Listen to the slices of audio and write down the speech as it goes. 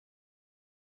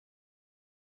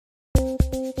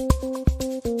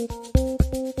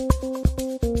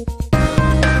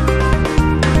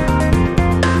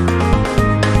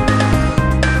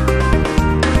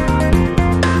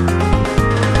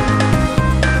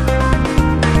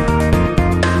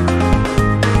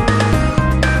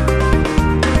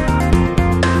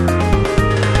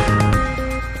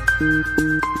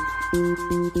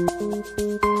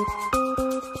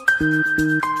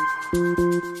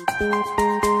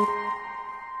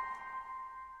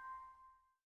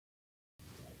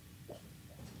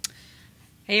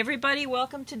Hey everybody,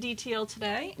 welcome to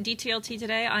DTLT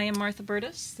today. I am Martha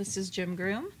Burtis. This is Jim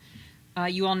Groom.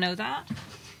 You all know that.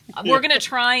 We're going to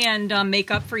try and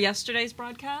make up for yesterday's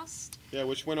broadcast. Yeah,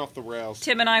 which went off the rails.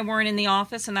 Tim and I weren't in the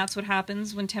office, and that's what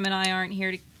happens when Tim and I aren't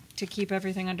here to keep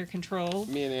everything under control.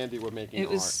 Me and Andy were making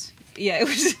art. Yeah,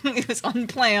 it was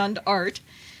unplanned art.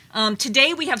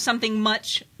 Today we have something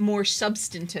much more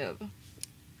substantive.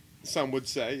 Some would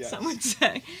say, yes. Some would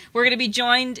say. We're going to be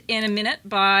joined in a minute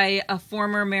by a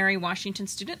former Mary Washington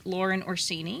student, Lauren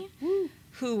Orsini,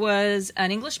 who was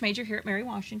an English major here at Mary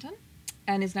Washington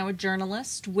and is now a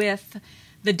journalist with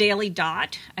the Daily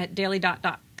Dot at dailydot.com,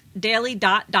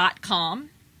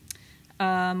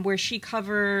 where she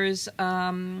covers,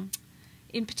 in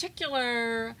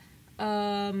particular,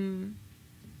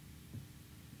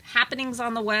 happenings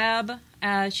on the web.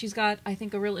 She's got, I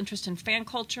think, a real interest in fan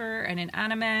culture and in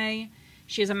anime.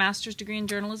 She has a master's degree in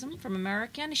journalism from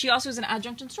American. She also is an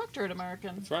adjunct instructor at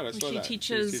American. That's right, I saw that. She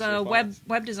teaches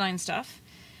web design stuff.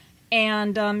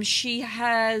 And she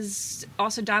has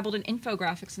also dabbled in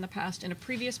infographics in the past in a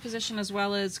previous position as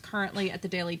well as currently at the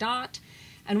Daily Dot.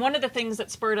 And one of the things that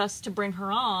spurred us to bring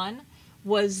her on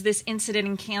was this incident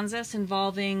in Kansas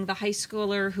involving the high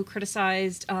schooler who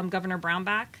criticized Governor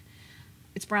Brownback.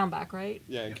 It's Brownback, right?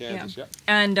 Yeah, in Kansas, yeah.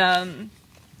 And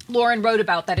Lauren wrote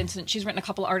about that incident. She's written a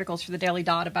couple of articles for the Daily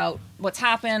Dot about what's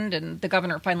happened, and the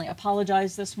governor finally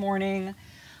apologized this morning.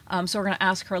 So we're going to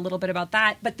ask her a little bit about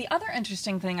that. But the other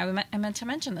interesting thing, I meant to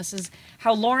mention this, is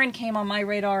how Lauren came on my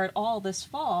radar at all this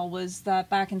fall was that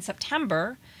back in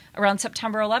September, around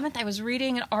September 11th, I was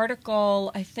reading an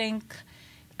article, I think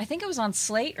it was on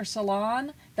Slate or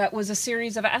Salon, that was a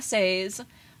series of essays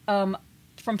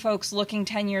from folks looking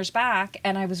 10 years back,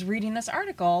 and I was reading this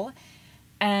article,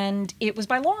 and it was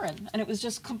by Lauren, and it was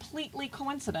just completely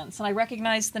coincidence, and I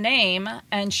recognized the name,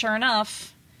 and sure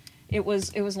enough, it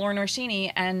was Lauren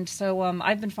Orsini, and so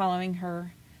I've been following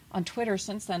her on Twitter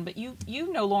since then, but you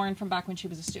know Lauren from back when she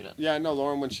was a student. Yeah, I know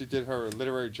Lauren when she did her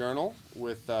literary journal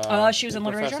with she was in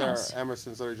literary Professor journals.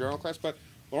 Emerson's literary journal class, but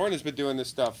Lauren has been doing this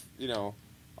stuff,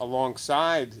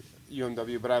 alongside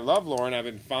UMW, but I love Lauren. I've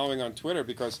been following on Twitter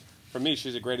because for me,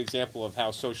 she's a great example of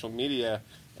how social media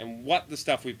and what the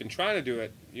stuff we've been trying to do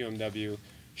at UMW,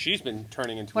 she's been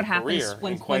turning into a career,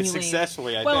 and quite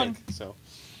successfully, I think.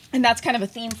 And that's kind of a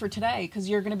theme for today, because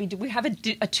you're going to be. We have a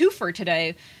twofer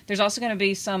today. There's also going to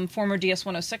be some former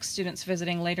DS-106 students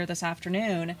visiting later this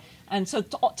afternoon, and so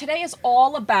today is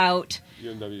all about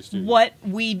UMW students.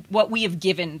 what we have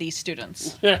given these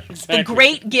students. Yeah, exactly. The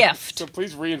great gift. So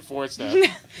please reinforce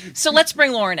that. So let's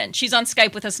bring Lauren in. She's on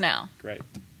Skype with us now. Great.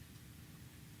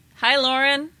 Hi,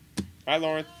 Lauren. Hi,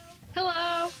 Lauren.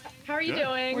 Hello. How are you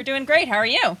doing? We're doing great. How are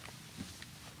you?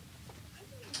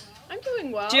 I'm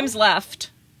doing well. Jim's left.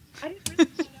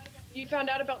 You found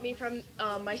out about me from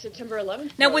my September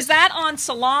 11th. Now, was that on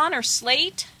Salon or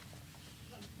Slate?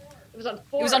 It was on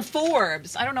Forbes. It was on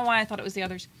Forbes. I don't know why I thought it was the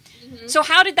others. Mm-hmm. So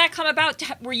how did that come about?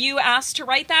 Were you asked to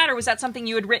write that, or was that something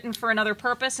you had written for another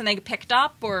purpose and they picked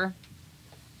up, or?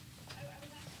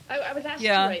 I was asked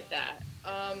to write that.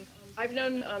 I've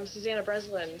known Susanna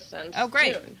Breslin since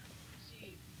June.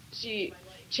 She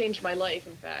changed my life,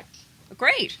 in fact.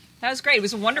 Great. That was great. It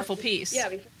was a wonderful piece. Yeah.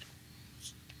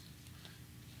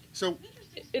 So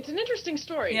it's an interesting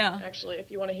story, actually, if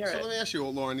you want to hear it. So let me ask you,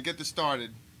 Lauren, to get this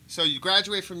started. So you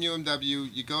graduate from UMW,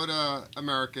 you go to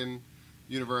American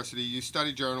University, you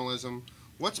study journalism.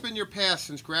 What's been your path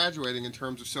since graduating in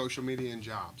terms of social media and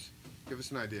jobs? Give us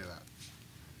an idea of that.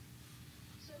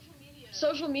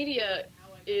 Social media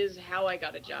is how I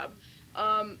got a job.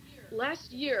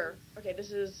 Last year,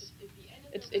 it's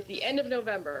the end of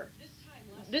November.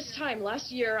 This time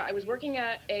last year, I was working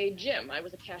at a gym. I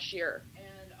was a cashier.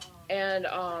 And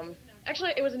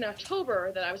actually, it was in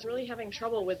October that I was really having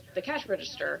trouble with the cash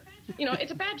register.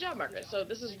 It's a bad job market, so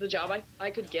this is the job I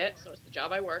could get, so it's the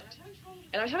job I worked.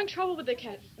 And I was having trouble with the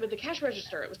cash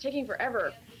register. It was taking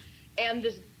forever. And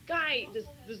this guy, this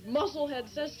musclehead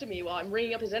says to me while I'm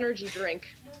ringing up his energy drink,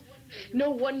 "No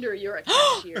wonder you're a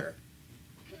cashier."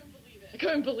 I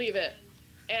couldn't believe it.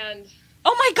 And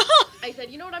oh my God! I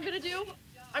said, you know what I'm going to do?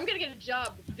 I'm going to get a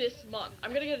job this month.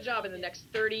 I'm going to get a job in the next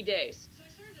 30 days.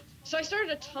 So I started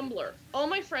a Tumblr. All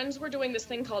my friends were doing this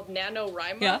thing called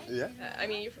NaNoWriMo. Yeah. I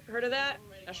mean, you've heard of that?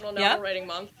 National Yeah. Novel Writing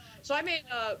Month. So I made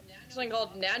something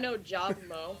called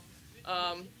NaNoJobMo,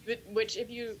 which if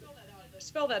you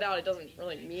spell that out, it doesn't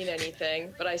really mean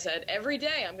anything. But I said, every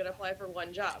day I'm going to apply for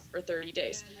one job for 30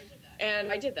 days.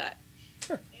 And I did that.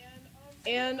 Sure.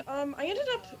 And I ended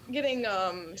up getting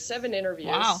 7 interviews.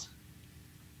 Wow.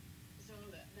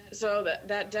 So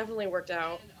that definitely worked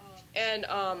out. And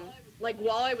like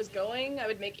while I was going, I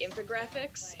would make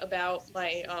infographics about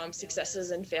my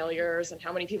successes and failures and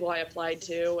how many people I applied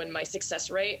to and my success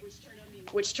rate,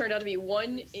 which turned out to be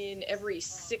 1 in every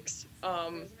 6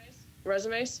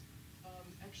 resumes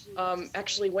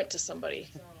actually went to somebody.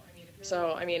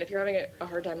 So I mean, if you're having a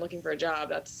hard time looking for a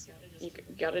job, you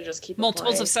gotta just keep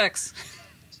Multiples applying. of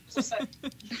 6.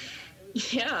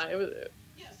 Yeah, it was.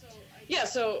 Yeah,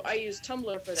 so I used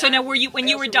Tumblr for that. So now, when you were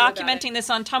also wrote about documenting this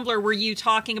on Tumblr, were you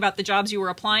talking about the jobs you were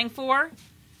applying for?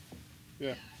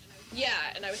 Yeah. Yeah,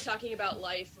 and I was talking about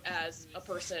life as a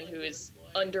person who is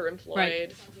underemployed.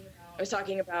 Right. I was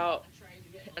talking about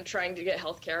trying to get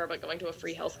health care, but going to a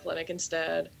free health clinic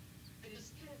instead.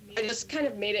 I just kind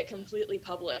of made it completely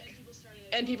public.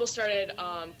 And people started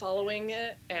following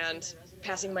it and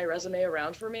passing my resume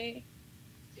around for me.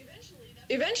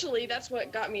 Eventually, that's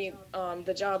what got me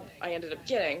the job I ended up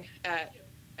getting at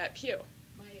Pew.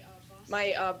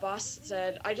 My boss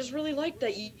said, I just really liked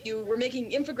that you were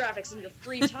making infographics in your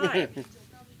free time.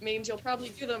 Means you'll probably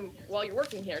do them while you're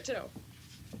working here, too.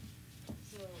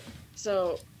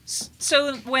 So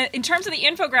in terms of the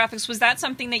infographics, was that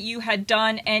something that you had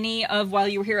done any of while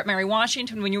you were here at Mary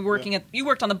Washington when you were working you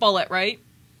worked on the Bullet, right?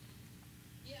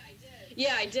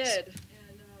 Yeah, I did.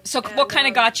 So what kind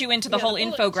of got you into the whole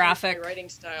Bullet changed infographic? my writing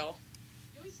style.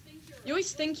 You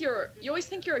always think you're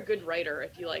a good writer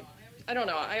if you like. I don't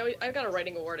know. I got a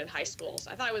writing award in high school, so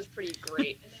I thought it was pretty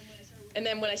great. And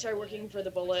then when I started working for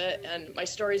the Bullet, and my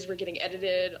stories were getting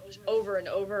edited over and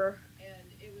over,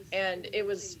 and it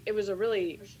was a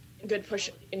really good push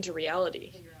into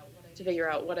reality to figure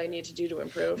out what I need to do to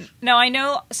improve. Now, I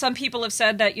know some people have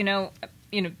said that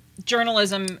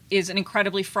journalism is an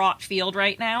incredibly fraught field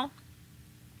right now,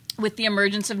 with the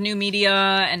emergence of new media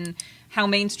and how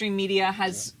mainstream media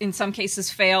has, in some cases,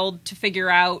 failed to figure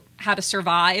out how to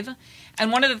survive.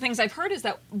 And one of the things I've heard is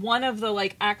that one of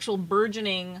the actual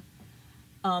burgeoning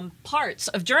parts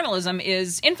of journalism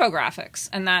is infographics,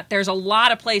 and that there's a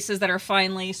lot of places that are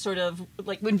finally sort of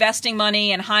investing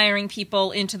money and hiring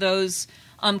people into those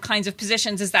kinds of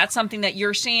positions. Is that something that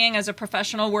you're seeing as a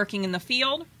professional working in the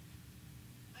field?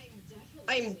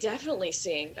 I'm definitely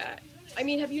seeing that. I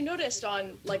mean, have you noticed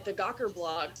on the Gawker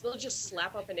blogs, they'll just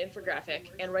slap up an infographic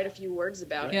and write a few words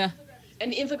about it. Yeah.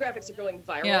 And the infographics are going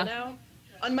viral now.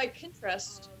 On my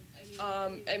Pinterest,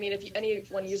 I mean, if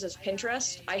anyone uses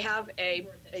Pinterest, I have a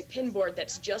pin board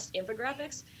that's just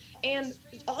infographics, and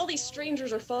all these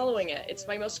strangers are following it. It's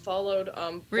my most followed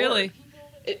board. Really?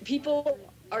 People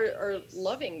are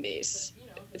loving these.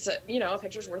 It's a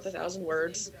picture's worth 1,000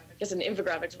 words. I guess an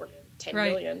infographic's worth 10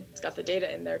 million. It's got the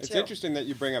data in there, too. It's interesting that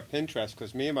you bring up Pinterest,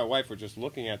 because me and my wife were just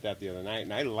looking at that the other night,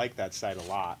 and I like that site a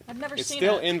lot. I've never seen it. It's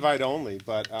still invite only,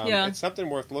 but it's something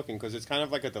worth looking, because it's kind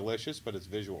of like a Delicious, but it's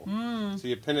visual. So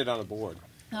you pin it on a board.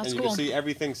 That's and you cool. can see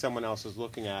everything someone else is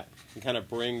looking at, and kind of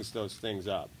brings those things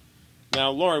up.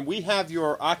 Now, Lauren, we have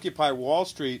your Occupy Wall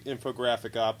Street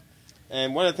infographic up,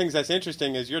 and one of the things that's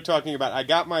interesting is you're talking about, I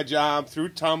got my job through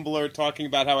Tumblr, talking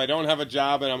about how I don't have a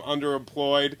job and I'm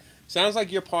underemployed. Sounds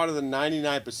like you're part of the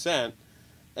 99%.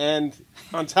 And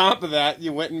on top of that,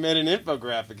 you went and made an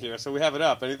infographic here. So we have it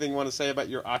up. Anything you want to say about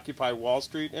your Occupy Wall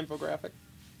Street infographic?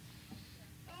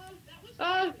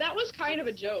 That was kind of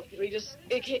a joke.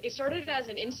 It started as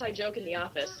an inside joke in the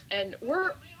office. And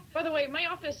by the way, my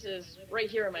office is right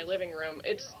here in my living room.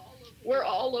 We're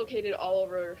all located all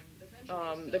over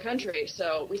the country,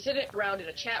 so we sit around in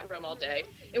a chat room all day,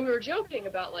 and we were joking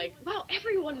about wow,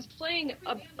 everyone is playing,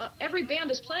 every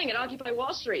band is playing at Occupy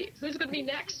Wall Street. Who's going to be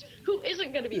next? Who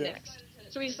isn't going to be next?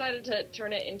 So we decided to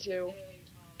turn it into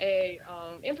a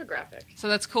infographic. So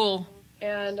that's cool.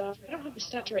 And I don't have the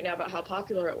stats right now about how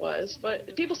popular it was,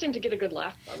 but people seem to get a good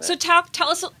laugh from it. So tell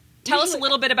us a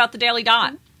little bit about the Daily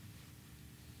Dot.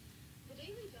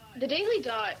 The Daily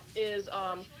Dot is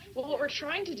what we're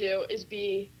trying to do is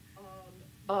be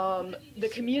the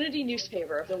community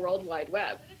newspaper of the World Wide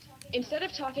Web. Instead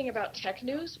of talking about tech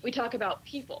news, we talk about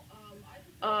people.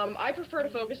 I prefer to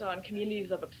focus on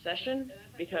communities of obsession,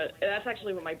 because that's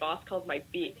actually what my boss calls my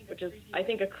beat, which is, I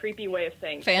think, a creepy way of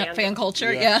saying fan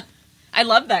culture. Yeah. I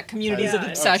love that, communities of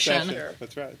obsession.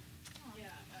 That's right.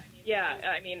 Yeah,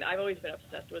 I mean, I've always been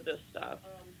obsessed with this stuff.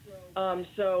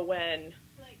 So when,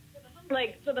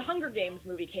 so the Hunger Games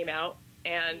movie came out,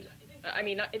 and, I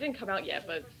mean, it didn't come out yet,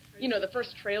 but, you know, the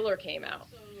first trailer came out.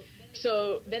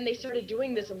 So then they started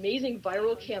doing this amazing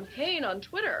viral campaign on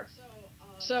Twitter.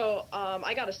 So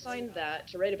I got assigned that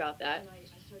to write about that,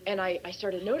 and I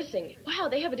started noticing, wow,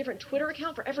 they have a different Twitter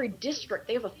account for every district.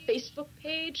 They have a Facebook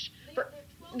page for.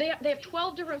 They have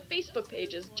 12 different Facebook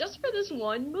pages just for this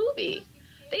one movie.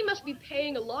 They must be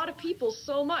paying a lot of people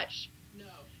so much.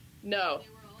 No.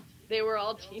 They were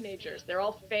all teenagers. They're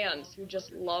all fans who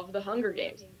just love the Hunger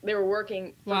Games. They were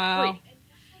working for free.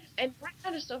 And that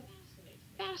kind of stuff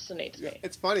fascinates me.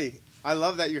 It's funny. I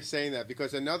love that you're saying that,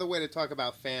 because another way to talk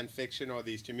about fan fiction or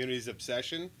these communities'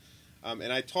 obsession,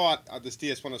 and I taught this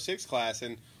DS-106 class,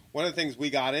 and one of the things we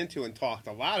got into and talked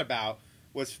a lot about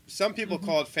was some people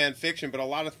call it fan fiction, but a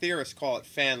lot of theorists call it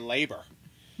fan labor.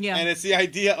 Yeah. And it's the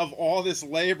idea of all this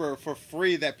labor for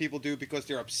free that people do because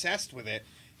they're obsessed with it,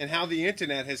 and how the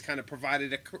internet has kind of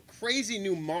provided a crazy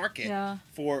new market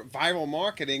for viral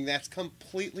marketing that's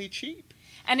completely cheap.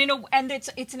 And and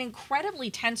it's an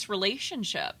incredibly tense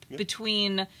relationship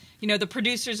between, you know, the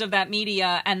producers of that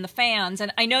media and the fans.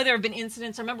 And I know there have been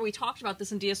incidents. I remember we talked about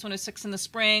this in DS-106 in the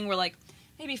spring, where like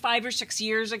maybe 5 or 6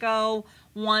 years ago,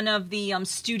 one of the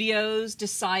studios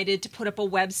decided to put up a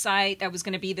website that was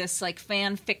going to be this like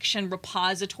fan fiction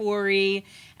repository,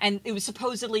 and it was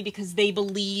supposedly because they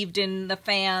believed in the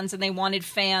fans and they wanted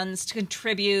fans to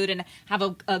contribute and have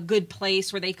a good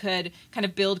place where they could kind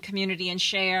of build community and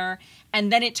share. And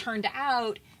then it turned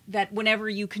out that whenever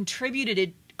you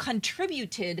contributed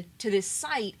to this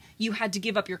site, you had to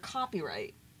give up your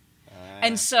copyright.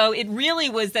 And so it really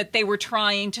was that they were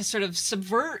trying to sort of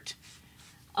subvert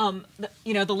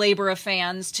the labor of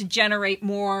fans to generate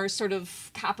more sort of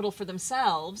capital for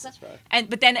themselves. That's right. And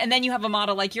then you have a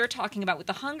model like you're talking about with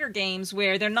the Hunger Games,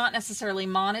 where they're not necessarily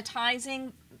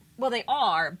monetizing. Well, they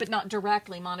are, but not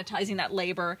directly monetizing that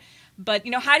labor. But,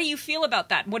 you know, how do you feel about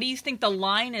that? What do you think the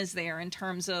line is there in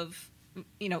terms of,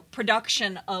 you know,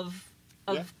 production of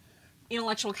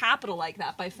intellectual capital like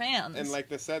that by fans? And like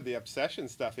they said, the obsession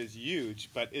stuff is huge,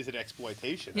 but is it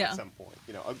exploitation at some point?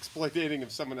 You know, exploiting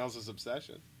of someone else's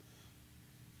obsession.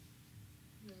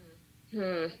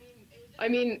 I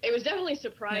mean, it was definitely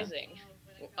surprising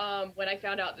when I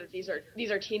found out that these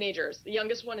are teenagers. The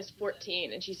youngest one is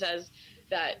 14, and she says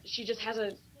that she just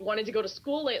hasn't wanted to go to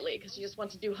school lately because she just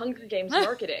wants to do Hunger Games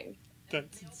marketing.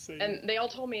 That's insane. And they all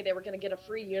told me they were going to get a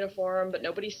free uniform, but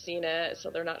nobody's seen it, so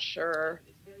they're not sure.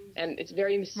 And it's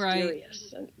very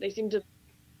mysterious. Right. And they seem to...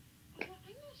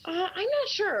 I'm not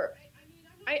sure.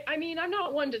 I mean, I'm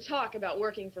not one to talk about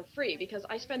working for free because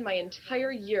I spend my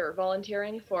entire year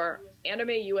volunteering for Anime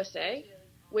USA,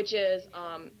 which is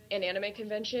an anime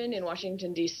convention in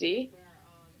Washington, D.C.,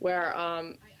 where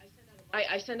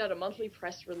I send out a monthly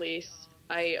press release.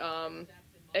 I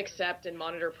accept and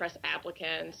monitor press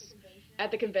applicants. At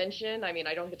the convention, I mean,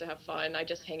 I don't get to have fun. I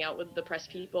just hang out with the press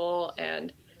people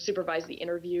and supervise the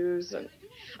interviews. And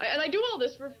I do all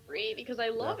this for free because I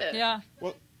love it. Yeah.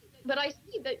 Well, but I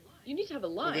see that you need to have a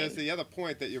line. Well, there's the other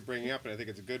point that you're bringing up, and I think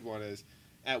it's a good one, is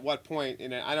at what point,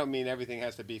 and I don't mean everything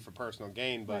has to be for personal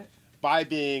gain, but by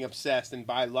being obsessed and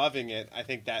by loving it, I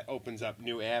think that opens up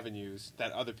new avenues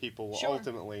that other people will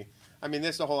ultimately... I mean,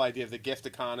 there's the whole idea of the gift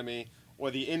economy or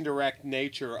the indirect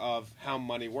nature of how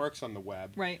money works on the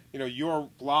web. Right. You know, you're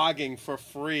blogging for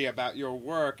free about your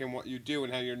work and what you do,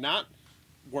 and how you're not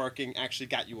working actually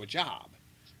got you a job.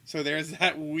 So there's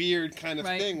that weird kind of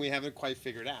thing we haven't quite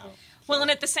figured out. Well,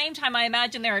 and at the same time, I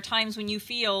imagine there are times when you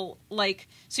feel like,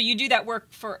 so you do that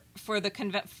work for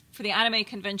the anime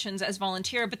conventions as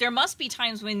volunteer, but there must be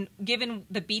times when, given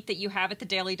the beat that you have at the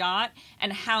Daily Dot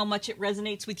and how much it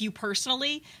resonates with you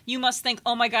personally, you must think,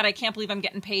 oh my God, I can't believe I'm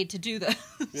getting paid to do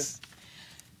this.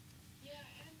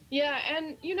 Yeah,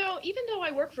 and, you know, even though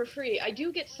I work for free, I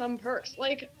do get some perks.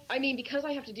 Like, I mean, because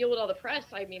I have to deal with all the press,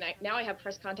 I mean, now I have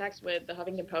press contacts with the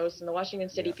Huffington Post and the Washington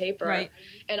City paper,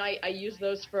 and I use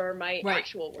those for my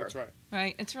actual work. That's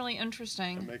right. It's really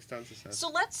interesting. That makes tons of sense. So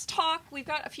let's talk, we've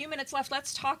got a few minutes left,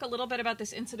 let's talk a little bit about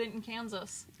this incident in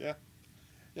Kansas. Yeah,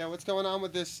 what's going on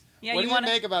with this? Yeah, what do you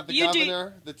make about the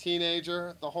governor, the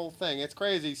teenager, the whole thing? It's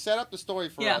crazy. Set up the story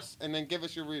for us, and then give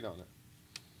us your read on it.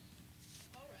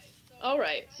 All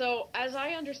right, so as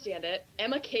I understand it,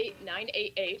 Emma Kate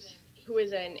 988, who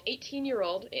is an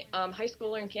 18-year-old high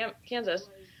schooler in Kansas,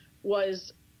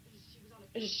 was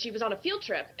on a field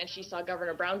trip, and she saw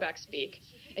Governor Brownback speak,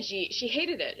 and she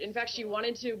hated it. In fact, she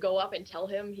wanted to go up and tell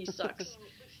him he sucks.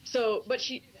 But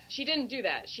she didn't do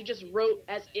that. She just wrote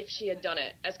as if she had done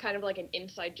it, as kind of like an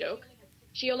inside joke.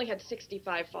 she only had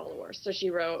 65 followers. So she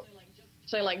wrote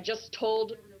something like, just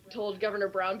told Governor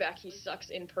Brownback he sucks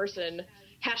in person.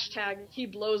 Hashtag he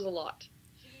blows a lot.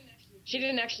 She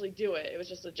didn't actually do it. It was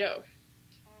just a joke.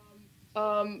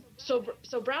 So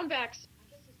Brownback's,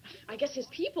 I guess his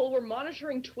people were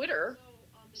monitoring Twitter.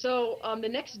 So the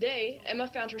next day, Emma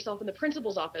found herself in the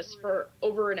principal's office for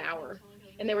over an hour.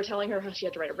 And they were telling her how she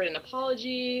had to write a written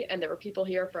apology, and there were people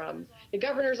here from the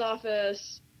governor's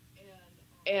office,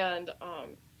 and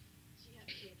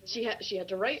she had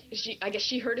to write. I guess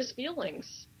she hurt his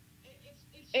feelings.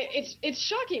 It's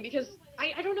shocking because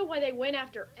I don't know why they went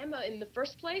after Emma in the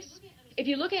first place. If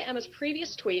you look at Emma's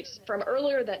previous tweets from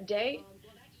earlier that day,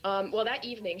 that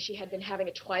evening she had been having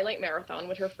a Twilight marathon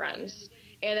with her friends.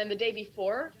 And then the day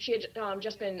before, she had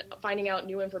just been finding out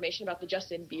new information about the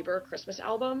Justin Bieber Christmas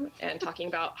album and talking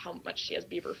about how much she has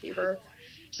Bieber fever.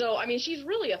 So, I mean, she's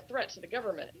really a threat to the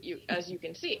government, as you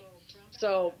can see.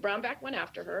 So Brownback went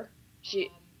after her.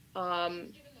 She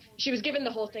was given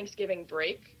the whole Thanksgiving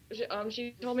break.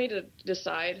 She told me to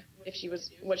decide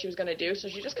what she was going to do, so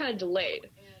she just kind of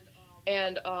delayed.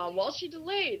 And while she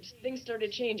delayed, things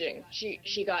started changing.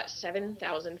 She got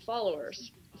 7,000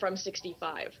 followers from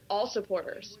 65, all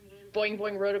supporters. Boing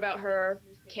Boing wrote about her.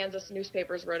 Kansas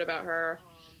newspapers wrote about her.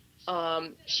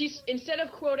 She's, instead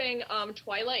of quoting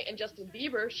Twilight and Justin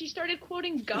Bieber, she started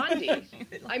quoting Gandhi.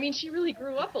 I mean, she really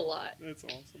grew up a lot. That's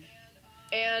awesome.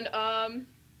 And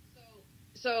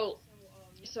so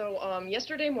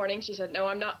yesterday morning she said, no,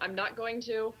 I'm not going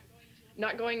to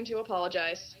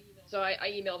apologize. So I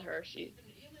emailed her.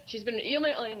 She's been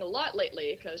emailing a lot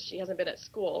lately because she hasn't been at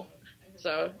school.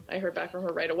 So I heard back from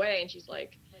her right away, and she's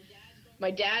like,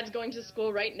 my dad's going to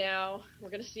school right now. We're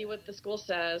going to see what the school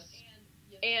says.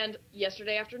 And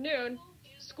yesterday afternoon,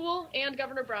 school and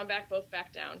Governor Brownback both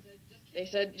backed down. They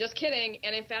said, just kidding,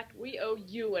 and in fact, we owe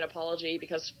you an apology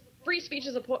because free speech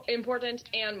is important,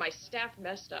 and my staff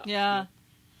messed up. Yeah.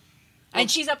 And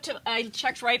she's up to, I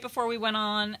checked right before we went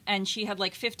on, and she had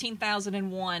like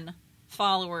 15,001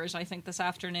 followers, I think, this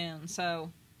afternoon,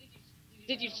 so...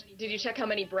 Did you check how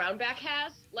many Brownback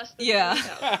has? Less than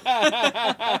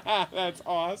 20,000. That's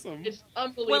awesome. It's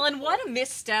unbelievable. Well, and what a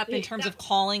misstep in terms of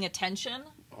calling attention.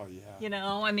 Oh, yeah. You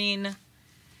know, I mean,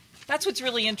 that's what's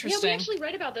really interesting. Yeah, we actually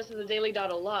write about this in the Daily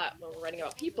Dot a lot when we're writing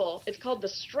about people. It's called the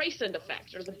Streisand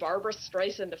effect, or the Barbara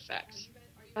Streisand effect.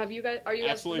 Are you guys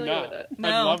Absolutely familiar not. with it? No.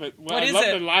 I love it. What is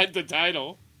I it? love the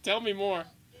title. Tell me more.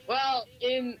 Well,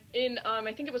 in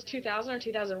I think it was 2000 or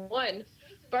 2001,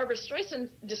 Barbara Streisand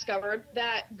discovered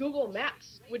that Google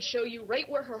Maps would show you right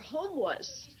where her home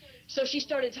was. So she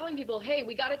started telling people, hey,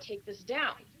 we got to take this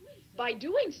down. By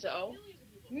doing so,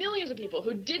 millions of people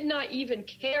who did not even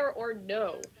care or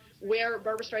know where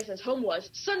Barbara Streisand's home was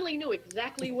suddenly knew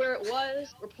exactly where it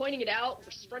was. We're pointing it out.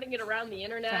 We're spreading it around the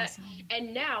internet.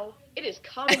 And now it is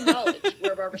common knowledge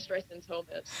where Barbara Streisand's home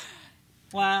is.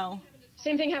 Wow.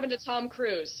 Same thing happened to Tom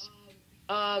Cruise.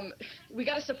 We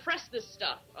got to suppress this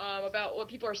stuff about what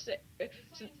people are saying. The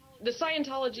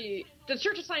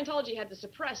Church of Scientology had to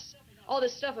suppress all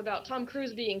this stuff about Tom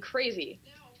Cruise being crazy.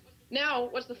 Now,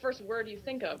 what's the first word you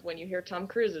think of when you hear Tom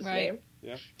Cruise's name?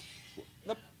 Yeah.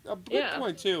 A good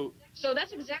point, too. So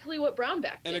that's exactly what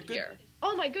Brownback did here.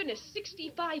 Oh, my goodness,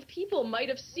 65 people might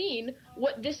have seen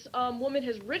what this woman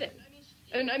has written.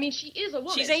 And, I mean, she is a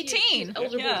woman. She's 18. She's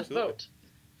eligible to vote.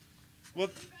 Well,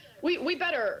 we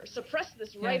better suppress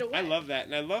this right away. I love that.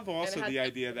 And I love also the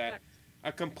idea that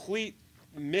a complete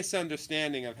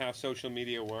misunderstanding of how social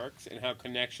media works and how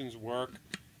connections work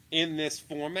in this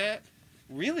format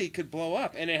really could blow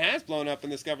up. And it has blown up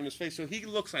in this governor's face. So he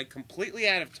looks like completely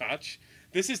out of touch.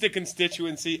 This is the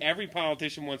constituency every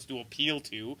politician wants to appeal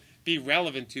to, be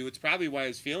relevant to. It's probably why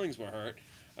his feelings were hurt.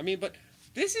 I mean, but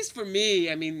this is, for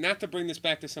me, I mean, not to bring this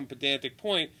back to some pedantic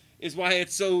point, is why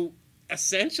it's so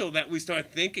essential that we start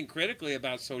thinking critically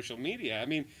about social media. I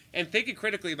mean, and thinking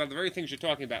critically about the very things you're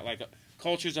talking about, like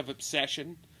cultures of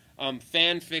obsession,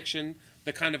 fan fiction,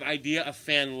 the kind of idea of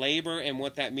fan labor and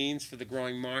what that means for the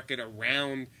growing market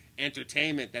around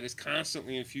entertainment that is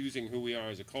constantly infusing who we are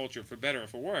as a culture, for better or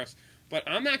for worse. But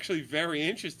I'm actually very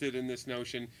interested in this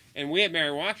notion, and we at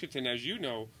Mary Washington, as you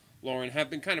know, Lauren, have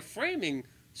been kind of framing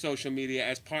social media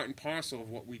as part and parcel of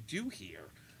what we do here.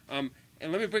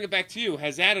 And let me bring it back to you.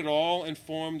 Has that at all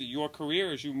informed your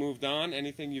career as you moved on?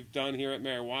 Anything you've done here at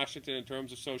Mary Washington in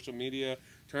terms of social media,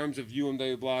 in terms of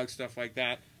UMW blog, stuff like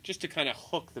that, just to kind of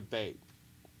hook the bait?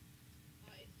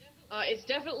 It's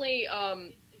definitely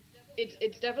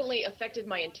affected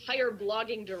my entire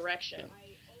blogging direction.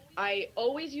 I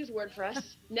always use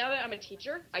WordPress. Now that I'm a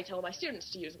teacher, I tell my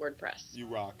students to use WordPress. You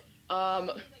rock.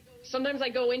 Sometimes I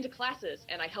go into classes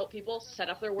and I help people set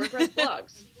up their WordPress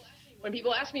blogs. When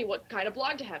people ask me what kind of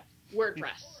blog to have,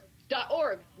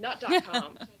 WordPress.org, not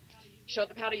 .com. Show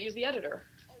them how to use the editor.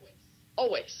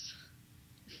 Always.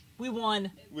 We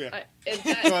won. Yeah.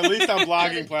 Exactly. So at least on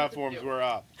blogging platforms, we're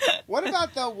up. What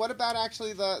about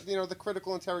actually the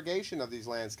critical interrogation of these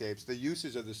landscapes, the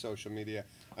usage of the social media?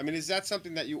 I mean, is that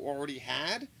something that you already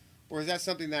had? Or is that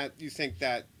something that you think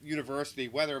that university,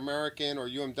 whether American or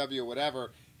UMW or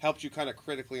whatever, helped you kind of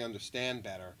critically understand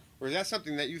better? Or is that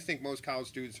something that you think most college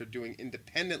students are doing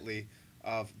independently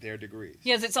of their degrees?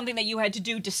 Yeah, is it something that you had to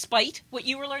do despite what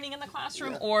you were learning in the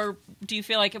classroom? Yeah. Or do you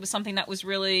feel like it was something that was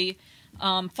really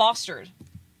fostered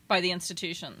by the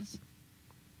institutions?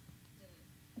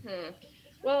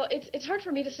 Well, it's hard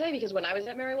for me to say because when I was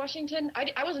at Mary Washington,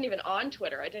 I wasn't even on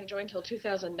Twitter. I didn't join until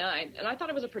 2009, and I thought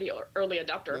I was a pretty early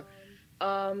adopter.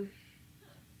 Yeah.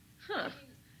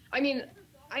 I mean,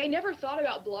 I never thought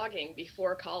about blogging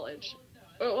before college.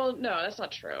 Well, no, that's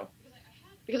not true.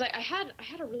 Because I had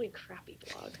a really crappy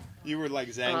blog. You were like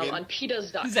Zangin? On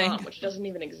PETAs.com, which doesn't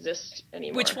even exist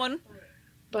anymore. Which one?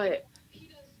 But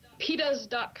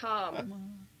PETAs.com.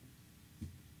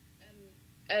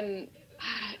 And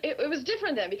it was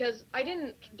different then because I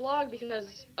didn't blog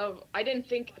because I didn't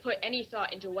put any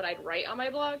thought into what I'd write on my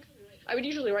blog. I would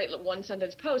usually write one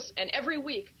sentence posts, and every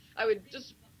week I would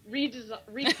just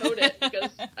recode it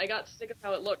because I got sick of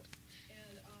how it looked.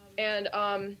 And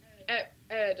at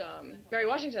Mary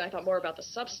Washington, I thought more about the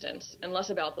substance and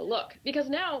less about the look because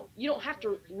now you don't have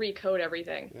to recode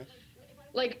everything. Yeah.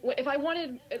 Like if I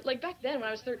wanted, like back then when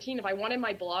I was 13, if I wanted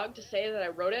my blog to say that I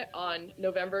wrote it on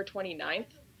November 29th,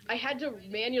 I had to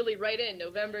manually write in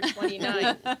November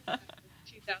 29th,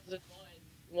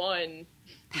 2001.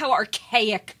 How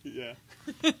archaic. Yeah,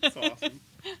 that's awesome.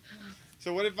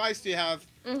 So what advice do you have?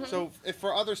 Mm-hmm. So if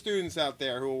for other students out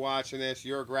there who are watching this,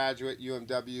 you're a graduate,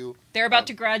 UMW. They're about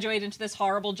to graduate into this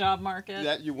horrible job market.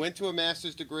 Yeah, you went to a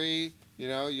master's degree. You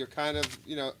know, you're kind of,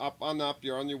 up on up.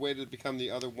 You're on your way to become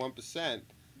the other 1%.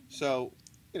 So,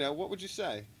 what would you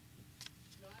say?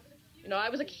 I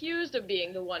was accused of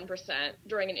being the 1%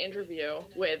 during an interview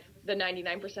with the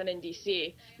 99% in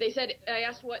D.C. I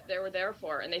asked what they were there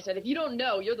for, and they said, if you don't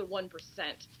know, you're the 1%.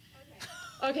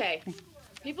 Okay,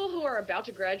 people who are about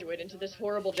to graduate into this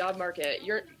horrible job market,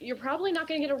 you're probably not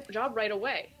going to get a job right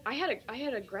away. I had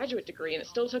a graduate degree, and it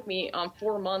still took me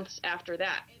 4 months after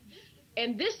that.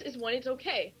 And this is when it's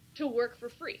okay to work for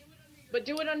free, but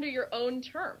do it under your own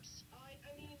terms.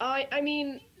 I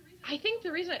mean, I think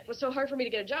the reason it was so hard for me to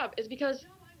get a job is because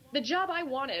the job I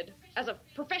wanted as a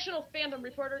professional fandom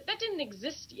reporter, that didn't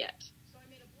exist yet.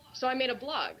 So I made a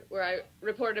blog where I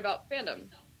reported about fandom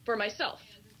for myself.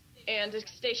 And to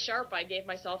stay sharp, I gave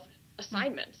myself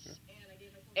assignments.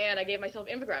 And I gave myself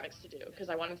infographics to do because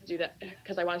I wanted to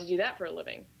do that for a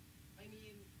living.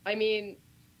 I mean,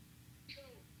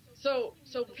 so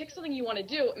pick something you want to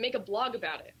do, make a blog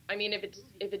about it. I mean, if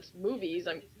it's movies,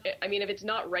 if it's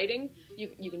not writing,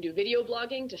 you can do video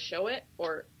blogging to show it,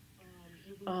 or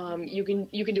you can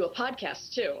do a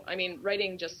podcast too. I mean,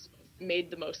 writing just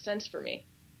made the most sense for me.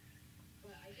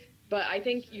 But I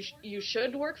think you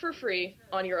should work for free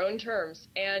on your own terms,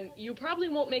 and you probably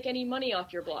won't make any money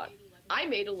off your blog. I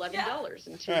made $11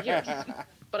 in 2 years,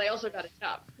 but I also got a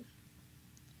job.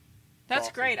 That's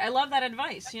awesome. Great. I love that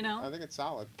advice, I think it's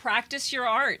solid. Practice your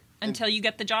art until you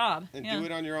get the job. And do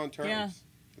it on your own terms. Yeah.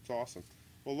 It's awesome.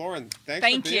 Well, Lauren, thanks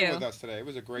for being with us today. It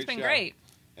was a great show. It's been great.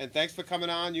 And thanks for coming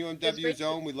on UMW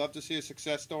Zone. We'd love to see a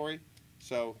success story.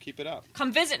 So keep it up.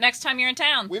 Come visit next time you're in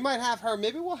town. We might have her.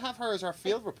 Maybe we'll have her as our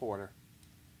field reporter.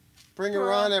 Bring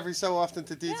her on every so often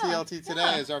to DTLT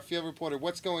Today as our field reporter.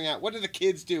 What's going on? What are the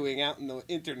kids doing out in the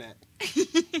internet?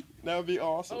 That would be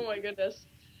awesome. Oh, my goodness.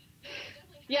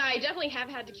 Yeah, I definitely have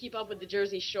had to keep up with the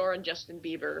Jersey Shore and Justin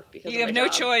Bieber because you have no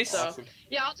choice. So, awesome.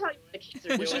 Yeah, I'll tell you what the kids are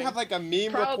doing. We should have like a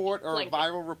meme report or a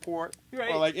viral report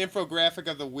or like infographic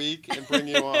of the week and bring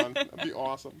you on. That'd be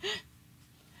awesome.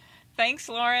 Thanks,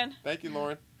 Lauren. Thank you,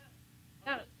 Lauren.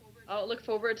 Yeah, I'll look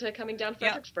forward to coming down to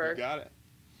Fredericksburg. You got it.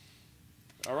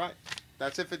 All right.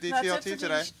 That's it for DTLT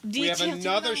today. We have DTLT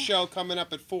another show coming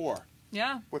up at 4.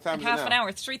 Yeah. What time is it half now? an hour.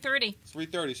 It's 3:30. It's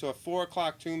 3:30. So at 4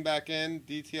 o'clock, tune back in.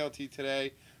 DTLT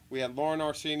Today. We had Lauren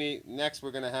Orsini. Next,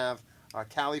 we're going to have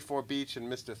Cali 4 Beach and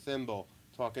Mr. Thimble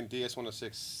talking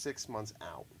DS-106 6 months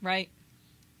out. Right.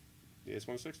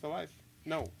 DS-106 for life.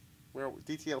 No. We're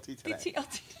DTLT Today.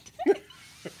 DTLT.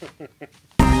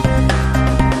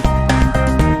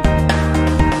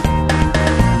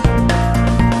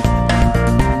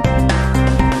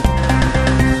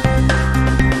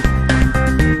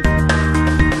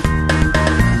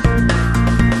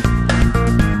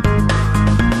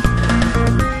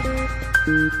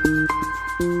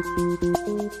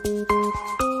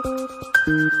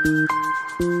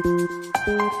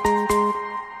 Bye.